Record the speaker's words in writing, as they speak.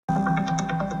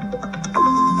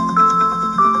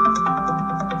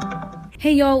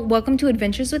Hey y'all, welcome to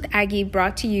Adventures with Aggie,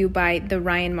 brought to you by the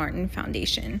Ryan Martin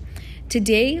Foundation.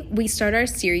 Today, we start our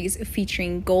series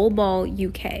featuring Goalball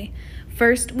UK.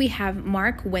 First, we have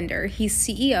Mark Winder. He's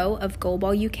CEO of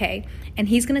Goalball UK, and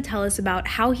he's going to tell us about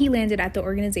how he landed at the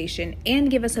organization and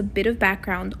give us a bit of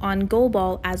background on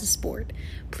goalball as a sport.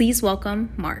 Please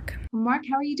welcome Mark. Mark,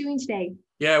 how are you doing today?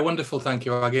 Yeah, wonderful. Thank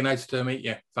you, Aggie. Nice to meet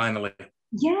you, finally.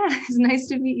 Yeah, it's nice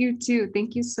to meet you too.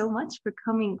 Thank you so much for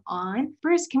coming on.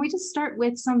 First, can we just start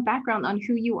with some background on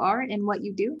who you are and what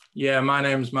you do? Yeah, my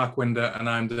name's Mark Winder and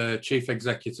I'm the Chief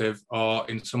Executive, or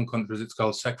in some countries it's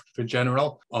called Secretary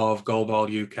General of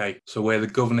Goalball UK. So we're the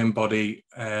governing body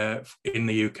in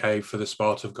the UK for the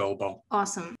sport of goalball.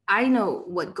 Awesome. I know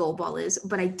what goalball is,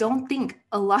 but I don't think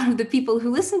a lot of the people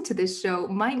who listen to this show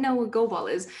might know what goalball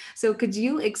is. So could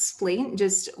you explain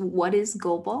just what is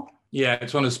goalball? Yeah,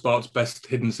 it's one of sport's best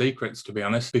hidden secrets, to be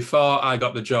honest. Before I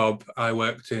got the job, I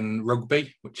worked in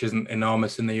rugby, which isn't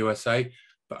enormous in the USA,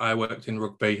 but I worked in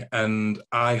rugby and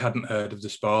I hadn't heard of the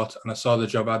sport, and I saw the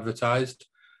job advertised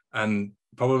and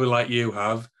probably like you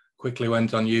have, quickly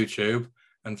went on YouTube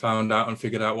and found out and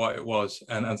figured out what it was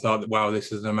and thought that, wow,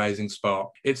 this is an amazing sport.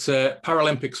 It's a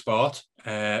Paralympic sport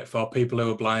for people who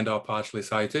are blind or partially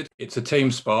sighted. It's a team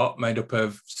sport made up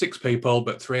of 6 people,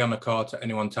 but 3 on a court at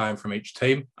any one time from each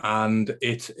team. And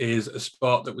it is a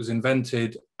sport that was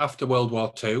invented after World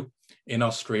War II in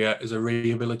Austria as a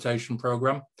rehabilitation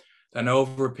program. Then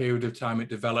over a period of time, it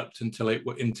developed until the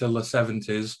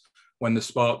 70s, when the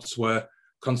sports were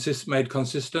made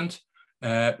consistent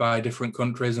by different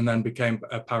countries and then became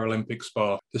a Paralympic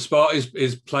sport. The sport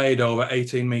is played over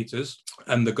 18 metres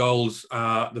and the goals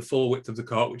are the full width of the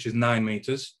court, which is 9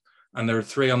 metres. And there are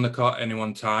 3 on the court at any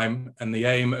one time. And the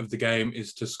aim of the game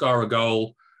is to score a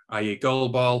goal, i.e. goal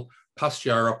ball, past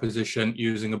your opposition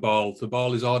using a ball. The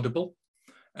ball is audible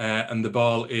and the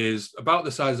ball is about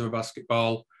the size of a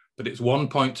basketball, but it's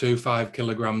 1.25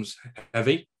 kilograms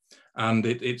heavy. And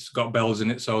it's got bells in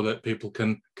it so that people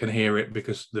can hear it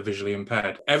because they're visually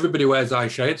impaired. Everybody wears eye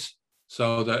shades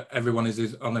so that everyone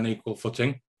is on an equal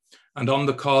footing. And on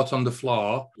the court, on the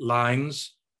floor,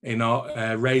 lines,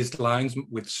 raised lines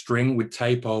with string, with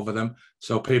tape over them,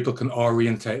 so people can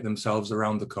orientate themselves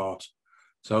around the court.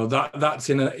 So that's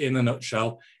in a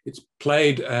nutshell. It's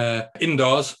played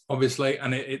indoors, obviously,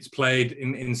 and it's played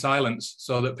in silence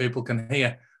so that people can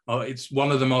hear. It's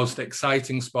one of the most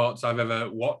exciting sports I've ever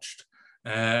watched.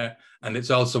 And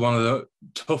it's also one of the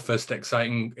toughest,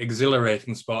 exciting,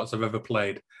 exhilarating sports I've ever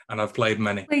played. And I've played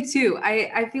many. Play too.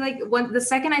 I feel like the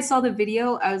second I saw the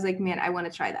video, I was like, man, I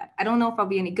want to try that. I don't know if I'll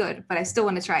be any good, but I still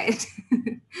want to try it.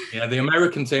 Yeah, the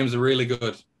American teams are really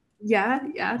good. Yeah.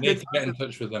 You need to get in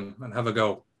touch with them and have a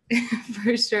go.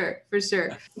 For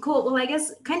sure. Cool. Well, I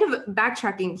guess kind of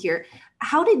backtracking here.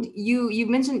 How did you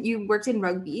mentioned you worked in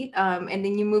rugby and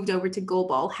then you moved over to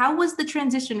goalball. How was the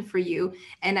transition for you?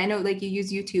 And I know like you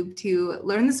use YouTube to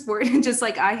learn the sport just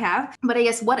like I have, but I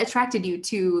guess what attracted you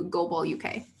to Goalball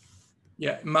UK?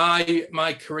 Yeah,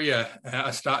 my career,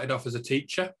 I started off as a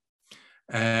teacher,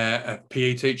 a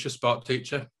PE teacher, sport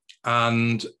teacher,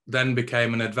 and then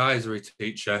became an advisory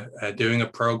teacher doing a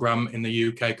program in the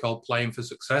UK called Playing for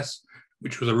Success,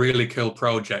 which was a really cool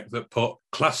project that put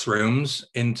classrooms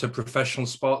into professional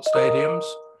sports stadiums.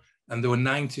 And there were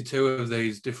 92 of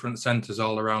these different centres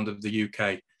all around of the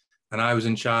UK. And I was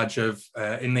in charge of,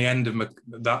 in the end of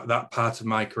that part of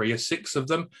my career, 6 of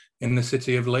them in the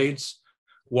city of Leeds.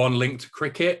 1 linked to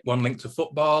cricket, 1 linked to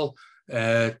football,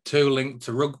 2 linked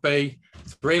to rugby,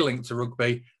 3 linked to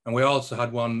rugby. And we also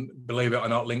had 1, believe it or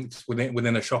not, linked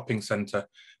within a shopping centre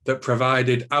that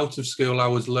provided out of school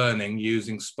hours learning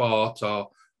using sport or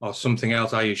something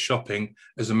else, i.e. shopping,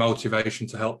 as a motivation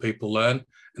to help people learn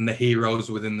and the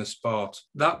heroes within the sport.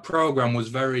 That programme was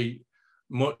very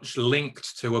much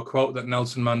linked to a quote that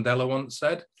Nelson Mandela once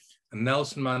said. And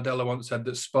Nelson Mandela once said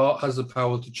that sport has the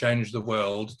power to change the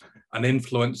world and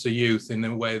influence the youth in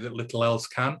a way that little else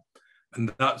can.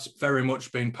 And that's very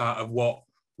much been part of what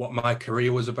my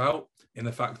career was about, in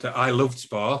the fact that I loved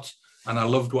sport and I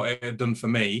loved what it had done for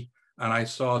me. And I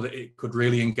saw that it could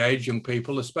really engage young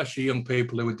people, especially young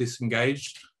people who were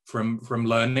disengaged from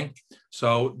learning.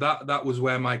 So that was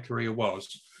where my career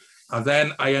was. And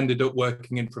then I ended up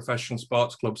working in professional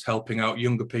sports clubs, helping out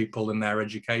younger people in their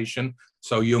education,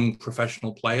 so young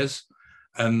professional players.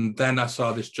 And then I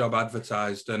saw this job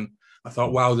advertised and I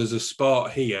thought, wow, there's a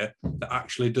sport here that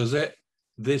actually does it.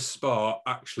 This sport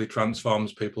actually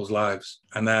transforms people's lives.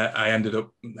 And I ended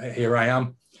up, here I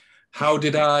am. How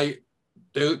did I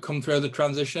come through the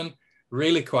transition?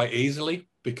 Really quite easily,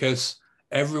 because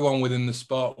everyone within the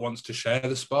sport wants to share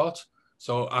the sport.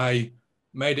 So I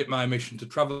made it my mission to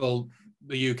travel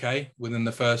the UK within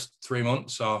the first 3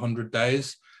 months or 100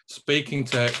 days, speaking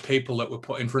to people that were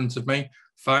put in front of me,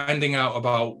 finding out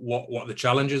about what the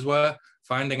challenges were,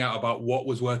 finding out about what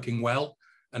was working well.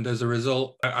 And as a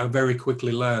result, I very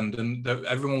quickly learned, and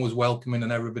everyone was welcoming,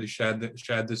 and everybody shared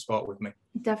the sport with me.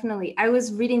 Definitely. I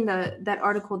was reading that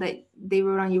article that they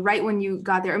wrote on you right when you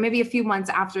got there, or maybe a few months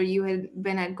after you had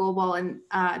been at Goalball,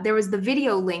 and there was the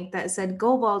video link that said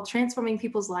Goalball transforming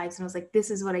people's lives, and I was like,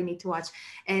 this is what I need to watch.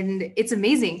 And it's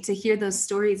amazing to hear those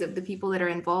stories of the people that are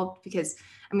involved, because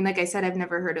I mean, like I said, I've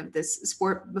never heard of this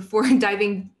sport before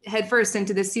diving headfirst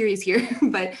into this series here,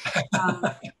 but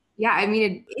yeah, I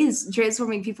mean, it is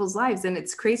transforming people's lives, and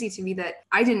it's crazy to me that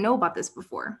I didn't know about this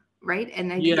before, right?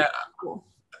 And I think it's cool.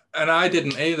 And I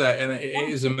didn't either. And it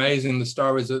is amazing the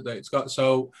stories that it's got.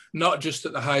 So not just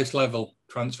at the highest level,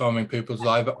 transforming people's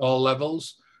lives at all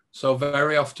levels. So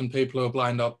very often people who are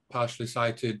blind or partially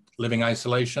sighted, live in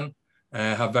isolation,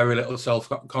 have very little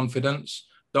self-confidence,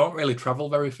 don't really travel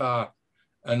very far.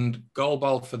 And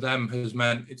Goalball for them has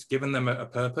meant it's given them a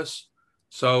purpose.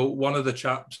 So one of the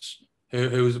chaps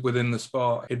who was within the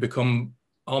sport, he'd become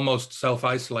almost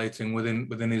self-isolating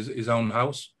within his own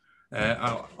house.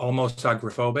 Almost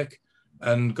agoraphobic,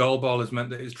 and Goalball has meant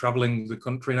that he's traveling the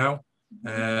country now.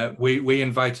 We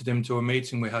invited him to a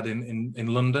meeting we had in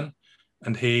London,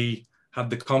 and he had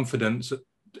the confidence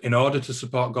in order to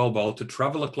support Goalball to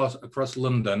travel across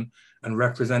London and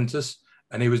represent us.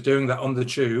 And he was doing that on the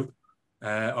tube,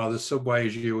 or the subway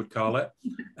as you would call it,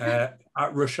 at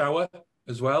rush hour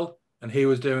as well. And he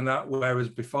was doing that, whereas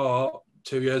before,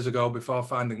 2 years ago, before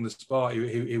finding the sport,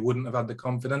 he wouldn't have had the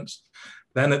confidence.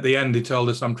 Then at the end, he told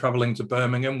us, I'm traveling to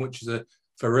Birmingham, which is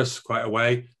for us quite a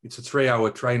way. It's a 3-hour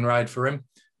train ride for him.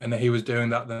 And he was doing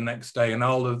that the next day. And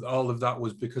all of that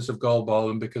was because of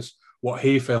Goalball and because what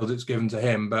he feels it's given to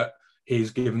him, but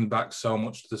he's given back so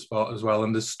much to the sport as well.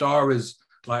 And the stories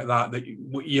like that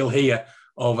you'll hear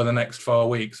over the next 4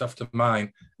 weeks after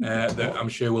mine, that I'm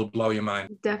sure will blow your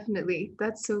mind. Definitely.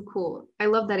 That's so cool. I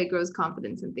love that it grows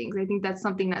confidence in things. I think that's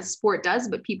something that sport does,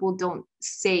 but people don't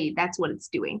say that's what it's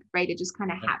doing, right? It just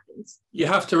kind of happens. You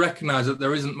have to recognize that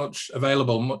there isn't much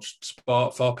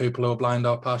sport for people who are blind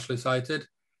or partially sighted,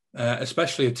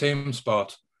 especially a team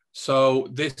sport. So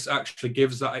this actually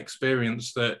gives that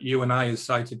experience that you and I as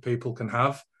sighted people can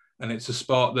have. And it's a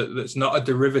sport that's not a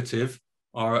derivative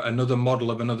or another model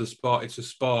of another sport. It's a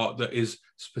sport that is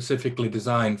specifically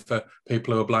designed for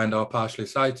people who are blind or partially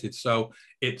sighted. So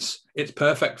it's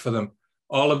perfect for them.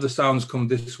 All of the sounds come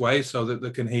this way so that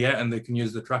they can hear and they can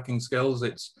use the tracking skills.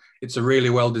 It's a really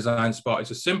well-designed sport.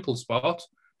 It's a simple sport,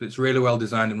 but it's really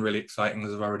well-designed and really exciting,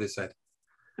 as I've already said.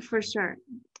 For sure.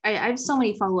 I have so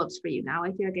many follow-ups for you now.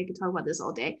 I feel like I could talk about this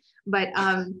all day, but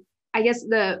I guess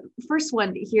the first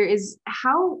one here is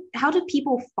how do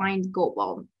people find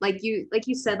Goalball? Like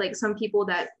you said, like some people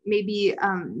that may be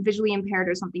visually impaired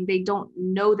or something, they don't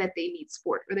know that they need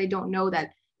sport, or they don't know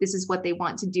that this is what they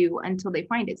want to do until they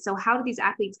find it. So how do these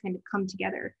athletes kind of come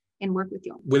together and work with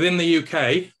you? Within the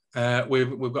UK,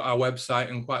 we've got our website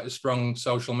and quite a strong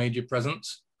social media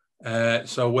presence.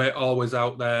 So we're always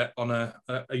out there on a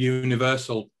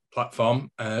universal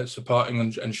platform, supporting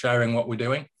and sharing what we're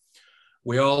doing.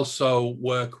 We also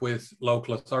work with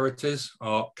local authorities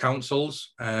or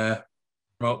councils to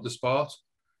promote the sport.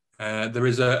 There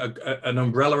is an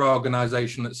umbrella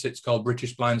organisation that sits called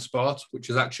British Blind Sport,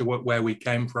 which is actually where we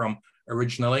came from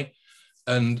originally.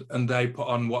 And they put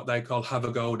on what they call Have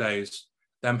a Go Days.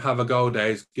 Them Have a Go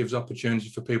Days gives opportunity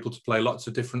for people to play lots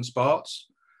of different sports.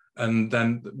 And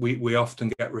then we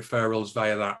often get referrals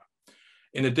via that.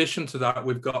 In addition to that,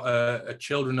 we've got a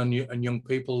children and young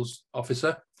people's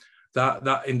officer.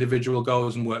 That individual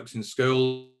goes and works in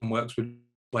school and works with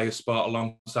play a sport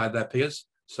alongside their peers.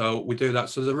 So we do that.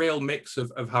 So there's a real mix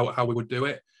of how we would do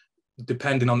it,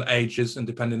 depending on the ages and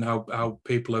depending how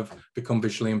people have become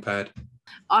visually impaired.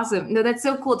 Awesome. No, that's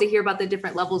so cool to hear about the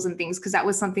different levels and things, because that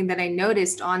was something that I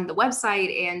noticed on the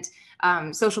website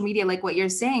and social media, like what you're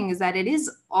saying, is that it is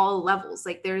all levels.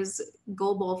 Like there's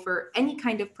Goalball for any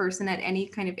kind of person at any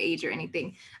kind of age or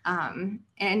anything, and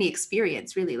any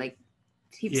experience, really. Like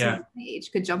people age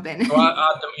could jump in. So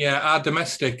our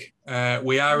domestic,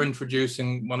 we are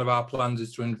introducing, one of our plans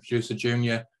is to introduce a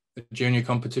junior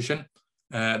competition.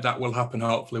 That will happen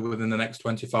hopefully within the next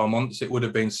 24 months. It would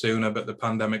have been sooner, but the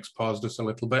pandemic's paused us a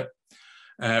little bit.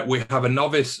 We have a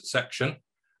novice section,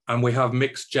 and we have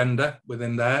mixed gender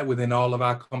within all of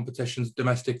our competitions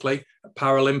domestically. At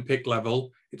Paralympic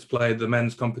level, it's played the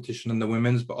men's competition and the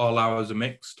women's, but all ours are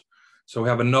mixed. So we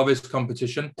have a novice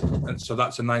competition, and so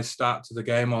that's a nice start to the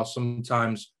game, or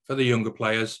sometimes for the younger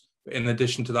players, But in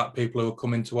addition to that, people who are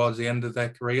coming towards the end of their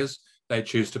careers, they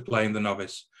choose to play in the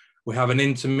novice. We have an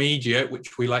intermediate,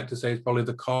 which we like to say is probably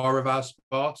the core of our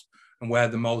sport and where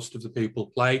the most of the people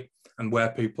play, and where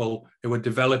people who are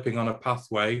developing on a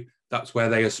pathway, that's where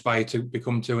they aspire to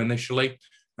become to initially.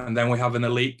 And then we have an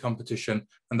elite competition,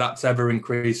 and that's ever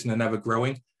increasing and ever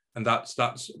growing. And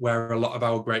that's where a lot of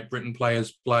our Great Britain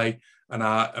players play, and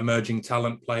our emerging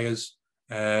talent players.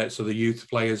 So the youth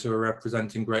players who are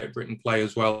representing Great Britain play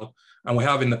as well. And we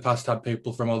have in the past had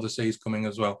people from overseas coming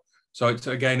as well. So it's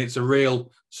a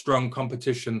real strong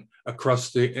competition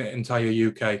across the entire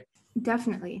UK.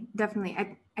 Definitely.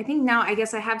 I think now I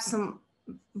guess I have some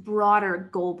broader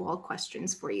goalball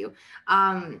questions for you.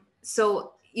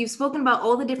 So you've spoken about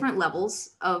all the different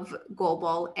levels of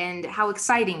goalball and how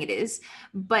exciting it is,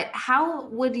 but how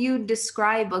would you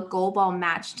describe a goalball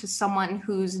match to someone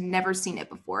who's never seen it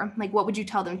before? Like, what would you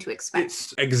tell them to expect?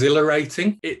 It's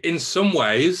exhilarating. In some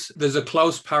ways, there's a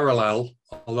close parallel,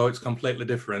 although it's completely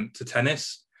different, to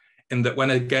tennis, in that when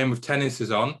a game of tennis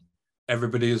is on,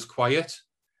 everybody is quiet.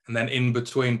 And then in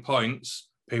between points,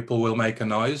 people will make a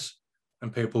noise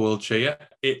and people will cheer.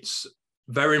 It's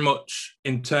very much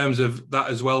in terms of that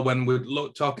as well. When we're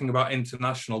talking about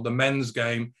international, the men's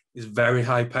game is very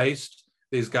high paced.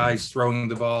 These guys throwing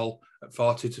the ball at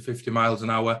 40 to 50 miles an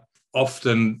hour,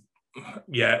 often,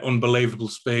 unbelievable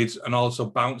speeds, and also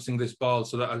bouncing this ball.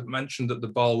 So that I mentioned that the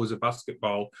ball was a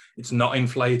basketball. It's not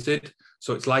inflated.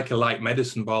 So it's like a light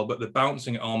medicine ball, but they're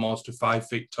bouncing it almost to 5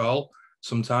 feet tall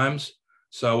sometimes.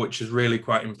 So, which is really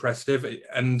quite impressive.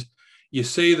 And you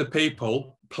see the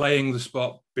people playing the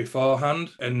sport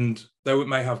beforehand, and they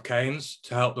may have canes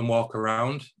to help them walk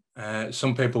around.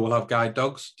 Some people will have guide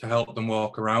dogs to help them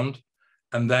walk around.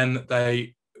 And then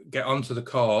they get onto the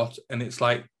court, and it's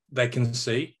like they can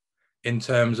see in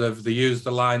terms of they use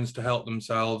the lines to help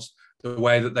themselves, the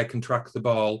way that they can track the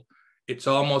ball. It's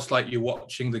almost like you're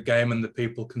watching the game and the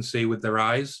people can see with their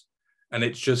eyes. And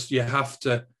it's just, you have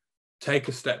to take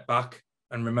a step back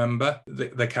and remember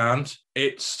that they can't.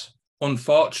 It's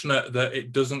unfortunate that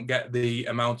it doesn't get the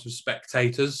amount of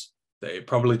spectators that it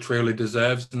probably truly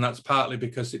deserves. And that's partly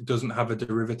because it doesn't have a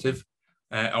derivative,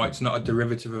 or it's not a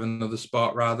derivative of another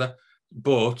sport rather.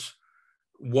 But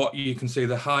what you can see,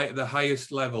 the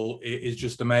highest level is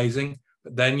just amazing.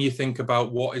 But then you think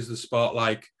about what is the sport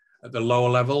like at the lower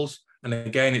levels. And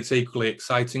again, it's equally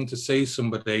exciting to see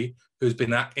somebody who's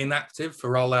been inactive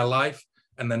for all their life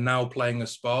and they're now playing a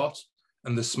sport,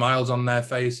 and the smiles on their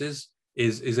faces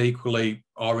is equally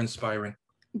awe-inspiring.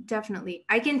 Definitely.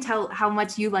 I can tell how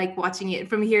much you like watching it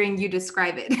from hearing you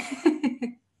describe it.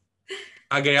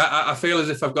 Aggie, I feel as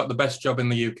if I've got the best job in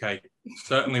the UK,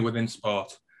 certainly within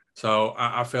sport. So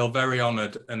I feel very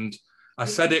honoured. And I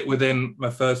said it within my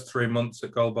first 3 months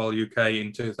at Goalball UK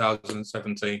in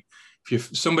 2017.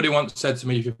 Somebody once said to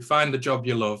me, if you find the job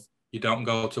you love, you don't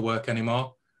go to work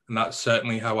anymore. And that's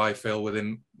certainly how I feel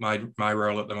within my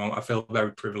role at the moment. I feel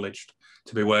very privileged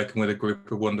to be working with a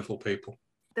group of wonderful people.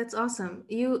 That's awesome.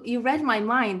 You read my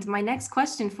mind. My next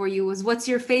question for you was, what's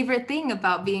your favorite thing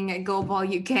about being at Goalball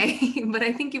UK? But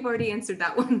I think you've already answered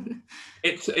that one.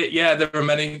 There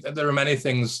are many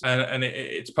things, and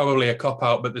it's probably a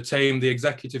cop-out, but the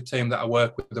executive team that I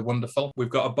work with are wonderful. We've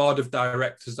got a board of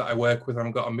directors that I work with.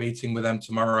 I've got a meeting with them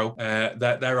tomorrow.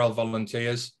 They're all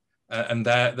volunteers. And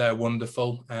they're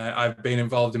wonderful. I've been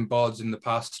involved in boards in the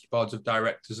past, boards of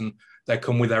directors, and they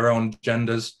come with their own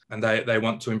agendas and they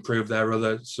want to improve their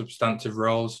other substantive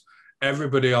roles.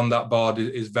 Everybody on that board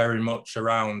is very much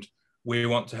around, we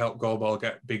want to help Goalball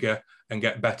get bigger and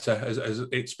get better, as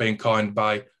it's been coined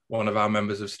by one of our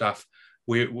members of staff.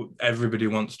 Everybody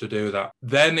wants to do that.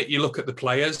 Then you look at the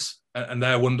players, and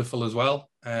they're wonderful as well.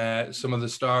 Some of the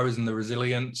stories and the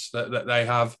resilience that they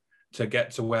have to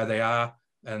get to where they are,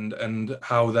 and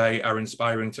how they are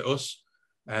inspiring to us.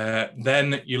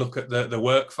 Then you look at the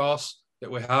workforce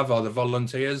that we have, or the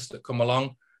volunteers that come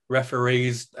along,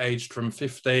 referees aged from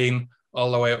 15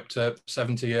 all the way up to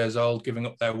 70 years old, giving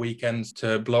up their weekends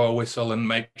to blow a whistle and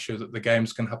make sure that the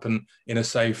games can happen in a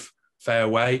safe, fair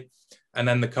way. And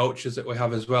then the coaches that we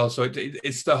have as well. So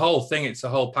it's the whole thing, it's the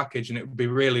whole package, and it would be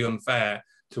really unfair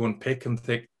to unpick and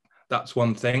think that's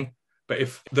one thing. But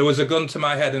if there was a gun to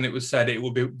my head and it was said, it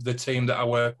would be the team that I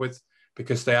work with,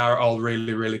 because they are all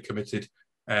really, really committed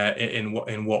in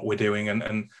what we're doing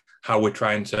and how we're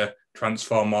trying to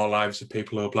transform more lives of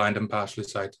people who are blind and partially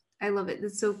sighted. I love it.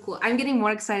 That's so cool. I'm getting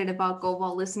more excited about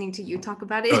Goalball listening to you talk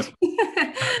about it.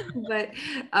 But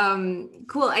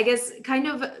cool. I guess kind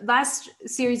of last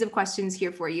series of questions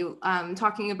here for you,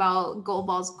 talking about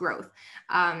goalball's growth.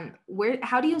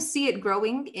 How do you see it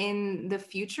growing in the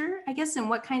future, I guess, and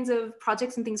what kinds of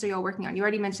projects and things are you all working on? You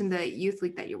already mentioned the youth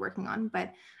league that you're working on,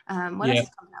 but what else is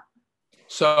coming up?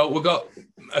 So we've got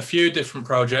a few different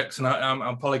projects, and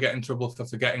I'll probably get in trouble for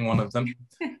forgetting one of them.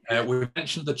 We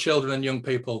mentioned the children and young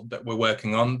people that we're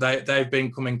working on. They've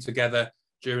been coming together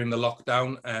during the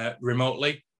lockdown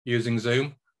remotely using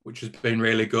Zoom, which has been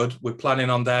really good. We're planning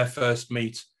on their first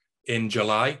meet in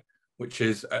July, which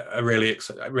is really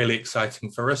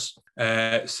exciting for us.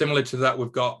 Similar to that,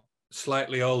 we've got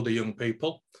slightly older young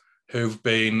people who've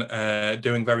been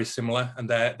doing very similar, and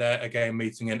they're again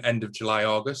meeting in end of July,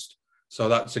 August. So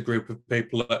that's a group of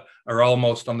people that are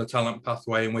almost on the talent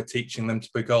pathway, and we're teaching them to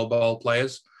be goalball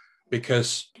players.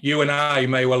 Because you and I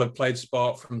may well have played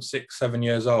sport from 6, 7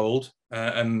 years old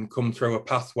and come through a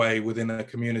pathway within a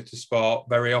community sport.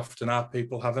 Very often our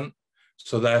people haven't.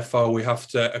 So therefore we have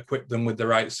to equip them with the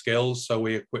right skills. So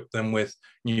we equip them with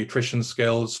nutrition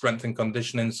skills, strength and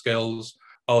conditioning skills,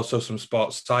 also some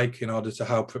sports psych in order to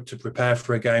help to prepare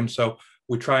for a game. So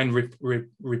we try and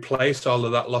replace all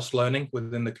of that lost learning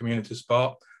within the community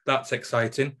sport. That's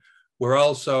exciting. We're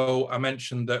also, I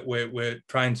mentioned that we're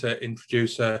trying to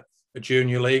introduce a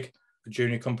junior league, a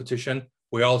junior competition.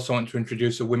 We also want to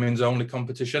introduce a women's only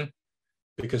competition,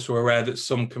 because we're aware that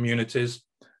some communities,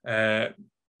 the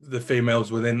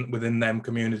females within them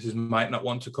communities might not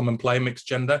want to come and play mixed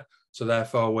gender. So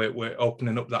therefore we're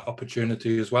opening up that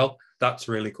opportunity as well. That's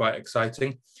really quite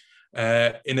exciting.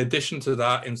 In addition to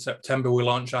that, in September, we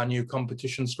launch our new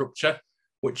competition structure,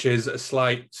 which is a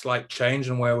slight change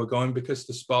in where we're going. Because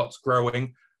the sport's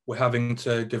growing, we're having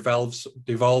to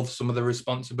devolve some of the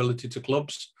responsibility to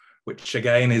clubs, which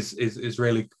again is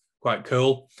really quite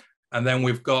cool. And then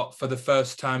we've got, for the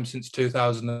first time since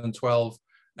 2012,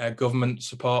 government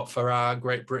support for our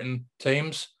Great Britain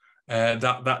teams.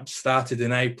 That started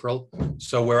in April.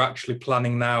 So we're actually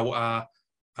planning now our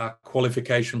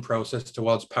qualification process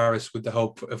towards Paris, with the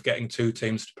hope of getting 2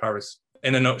 teams to Paris.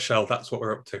 In a nutshell, that's what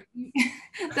we're up to.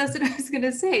 That's what I was going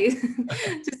to say.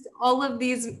 Just all of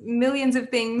these millions of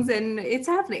things, and it's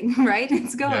happening, right?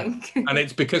 It's going. Yeah. And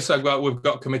it's because we've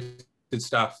got committed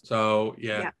staff. So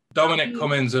yeah. Dominic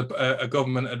Cummins, a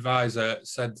government advisor,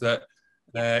 said that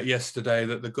yesterday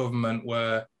that the government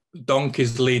were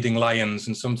donkeys leading lions,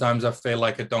 and sometimes I feel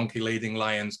like a donkey leading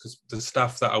lions, because the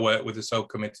staff that I work with are so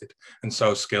committed and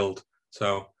so skilled.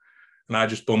 So, and I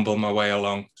just bumble my way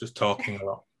along, just talking a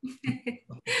lot.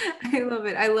 I love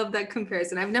it. I love that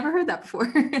comparison. I've never heard that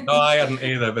before. No, I hadn't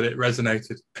either, but it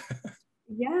resonated.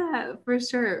 Yeah, for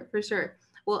sure.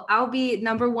 Well, I'll be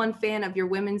 #1 fan of your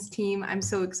women's team. I'm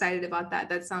so excited about that.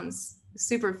 That sounds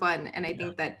super fun. And I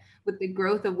think that with the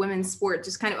growth of women's sport,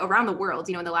 just kind of around the world,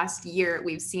 in the last year,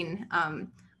 we've seen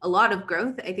a lot of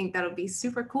growth. I think that'll be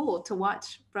super cool to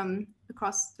watch from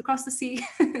across the sea.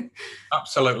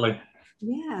 Absolutely.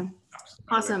 Yeah. Absolutely.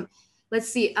 Awesome. Let's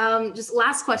see. Just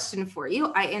last question for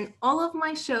you. I end all of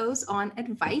my shows on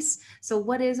advice. So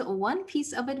what is one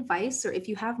piece of advice, or if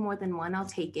you have more than one, I'll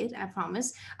take it, I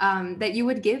promise, that you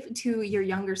would give to your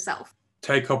younger self?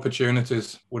 Take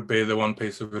opportunities would be the one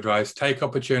piece of advice. Take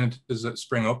opportunities that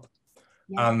spring up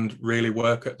and really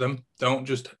work at them. Don't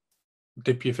just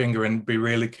dip your finger and be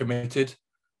really committed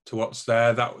to what's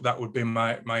there. That would be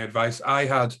my advice. I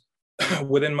had,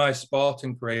 within my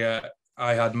sporting career,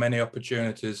 I had many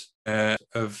opportunities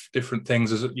of different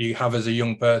things as you have as a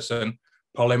young person.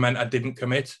 Probably meant I didn't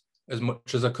commit as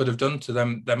much as I could have done to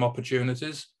them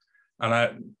opportunities.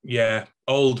 And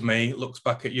old me looks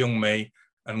back at young me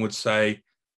and would say,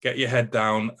 get your head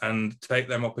down and take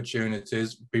them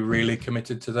opportunities, be really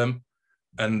committed to them,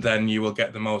 and then you will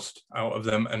get the most out of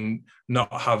them and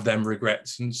not have them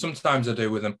regrets. And sometimes I do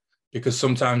with them, because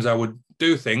sometimes I would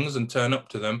do things and turn up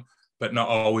to them, but not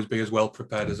always be as well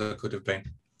prepared as I could have been.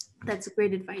 That's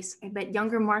great advice. I bet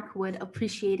younger Mark would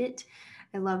appreciate it.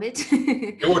 I love it.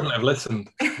 You wouldn't have listened.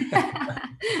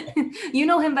 You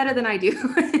know him better than I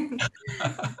do.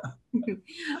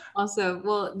 Awesome.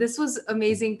 Well, this was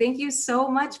amazing. Thank you so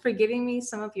much for giving me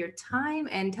some of your time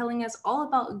and telling us all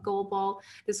about goalball.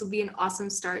 This will be an awesome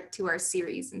start to our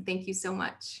series, and thank you so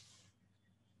much.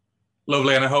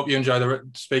 Lovely, and I hope you enjoy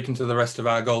speaking to the rest of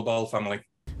our goalball family.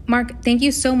 Mark, thank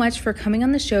you so much for coming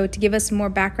on the show to give us more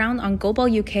background on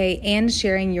Goalball UK and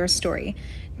sharing your story.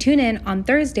 Tune in on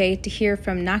Thursday to hear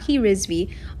from Naki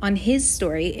Rizvi on his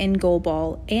story in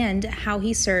goalball and how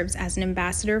he serves as an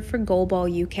ambassador for Goalball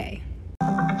UK.